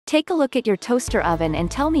Take a look at your toaster oven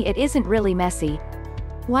and tell me it isn't really messy.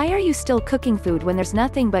 Why are you still cooking food when there's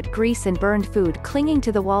nothing but grease and burned food clinging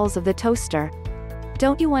to the walls of the toaster?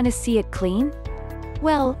 Don't you want to see it clean?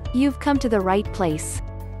 Well, you've come to the right place.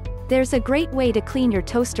 There's a great way to clean your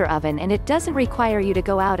toaster oven, and it doesn't require you to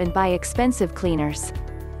go out and buy expensive cleaners.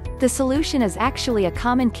 The solution is actually a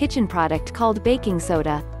common kitchen product called baking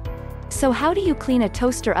soda. So how do you clean a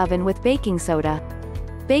toaster oven with baking soda?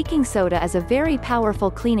 Baking soda is a very powerful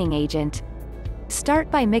cleaning agent. Start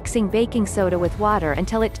by mixing baking soda with water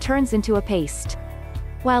until it turns into a paste.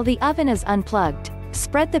 While the oven is unplugged,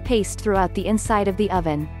 spread the paste throughout the inside of the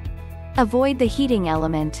oven. Avoid the heating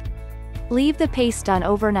element. Leave the paste on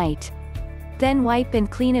overnight. Then wipe and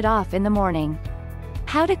clean it off in the morning.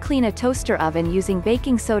 How to clean a toaster oven using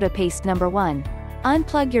baking soda paste. Number 1.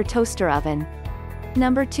 Unplug your toaster oven.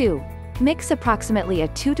 Number 2. Mix approximately a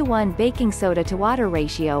 2:1 baking soda to water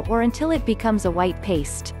ratio or until it becomes a white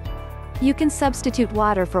paste. You can substitute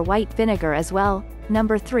water for white vinegar as well.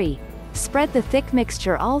 Number 3. Spread the thick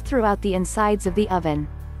mixture all throughout the insides of the oven.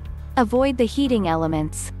 Avoid the heating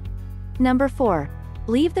elements. Number 4.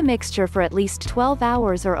 Leave the mixture for at least 12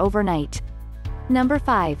 hours or overnight. Number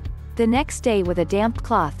 5. The next day with a damp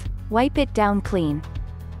cloth, wipe it down clean.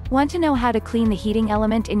 Want to know how to clean the heating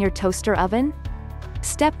element in your toaster oven?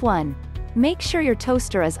 Step 1. Make sure your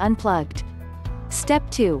toaster is unplugged. Step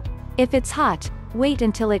 2. If it's hot, wait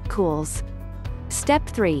until it cools. Step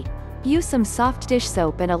 3. Use some soft dish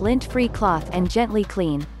soap and a lint-free cloth and gently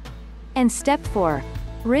clean. And Step 4.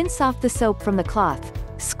 Rinse off the soap from the cloth,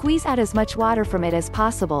 squeeze out as much water from it as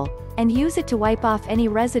possible, and use it to wipe off any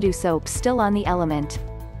residue soap still on the element.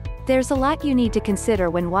 There's a lot you need to consider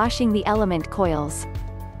when washing the element coils.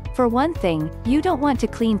 For one thing, you don't want to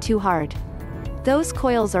clean too hard. Those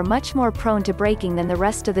coils are much more prone to breaking than the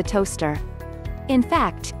rest of the toaster. In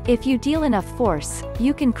fact, if you deal enough force,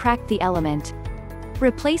 you can crack the element.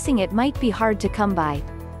 Replacing it might be hard to come by.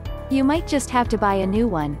 You might just have to buy a new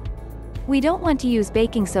one. We don't want to use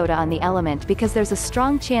baking soda on the element because there's a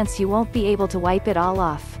strong chance you won't be able to wipe it all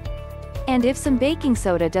off. And if some baking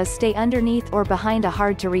soda does stay underneath or behind a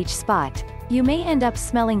hard-to-reach spot, you may end up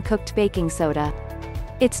smelling cooked baking soda.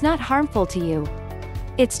 It's not harmful to you.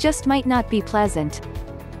 It just might not be pleasant.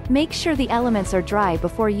 Make sure the elements are dry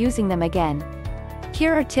before using them again.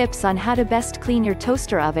 Here are tips on how to best clean your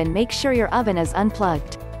toaster oven. Make sure your oven is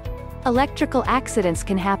unplugged. Electrical accidents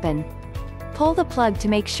can happen. Pull the plug to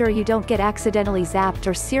make sure you don't get accidentally zapped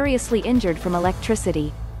or seriously injured from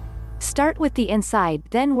electricity. Start with the inside,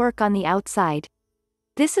 then work on the outside.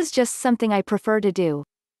 This is just something I prefer to do.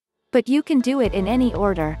 But you can do it in any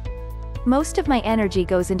order. Most of my energy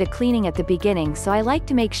goes into cleaning at the beginning, so I like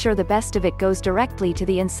to make sure the best of it goes directly to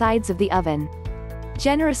the insides of the oven.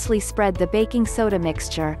 Generously spread the baking soda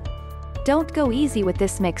mixture. Don't go easy with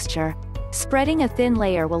this mixture. Spreading a thin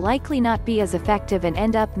layer will likely not be as effective and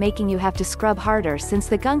end up making you have to scrub harder since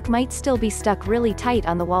the gunk might still be stuck really tight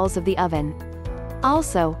on the walls of the oven.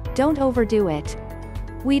 Also, don't overdo it.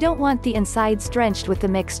 We don't want the insides drenched with the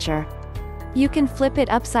mixture. You can flip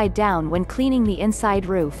it upside down when cleaning the inside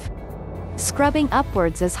roof. Scrubbing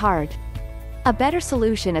upwards is hard. A better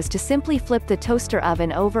solution is to simply flip the toaster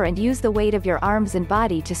oven over and use the weight of your arms and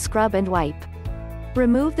body to scrub and wipe.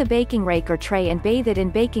 Remove the baking rake or tray and bathe it in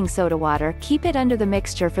baking soda water. Keep it under the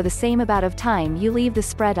mixture for the same amount of time you leave the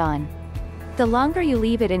spread on. The longer you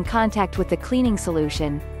leave it in contact with the cleaning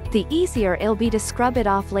solution, the easier it'll be to scrub it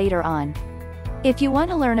off later on. If you want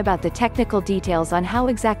to learn about the technical details on how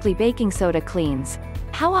exactly baking soda cleans,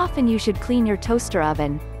 how often you should clean your toaster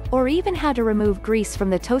oven, or even how to remove grease from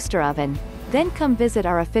the toaster oven, then come visit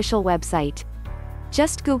our official website.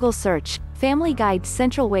 Just Google search, Family Guide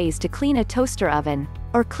Central Ways to Clean a Toaster Oven,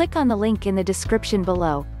 or click on the link in the description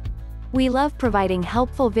below. We love providing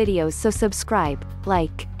helpful videos, so subscribe,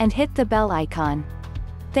 like, and hit the bell icon.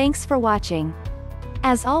 Thanks for watching.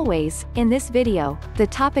 As always, in this video, the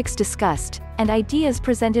topics discussed, and ideas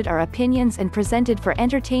presented are opinions and presented for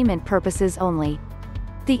entertainment purposes only.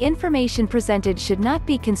 The information presented should not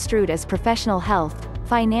be construed as professional health,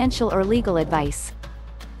 financial or legal advice.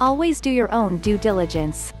 Always do your own due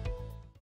diligence.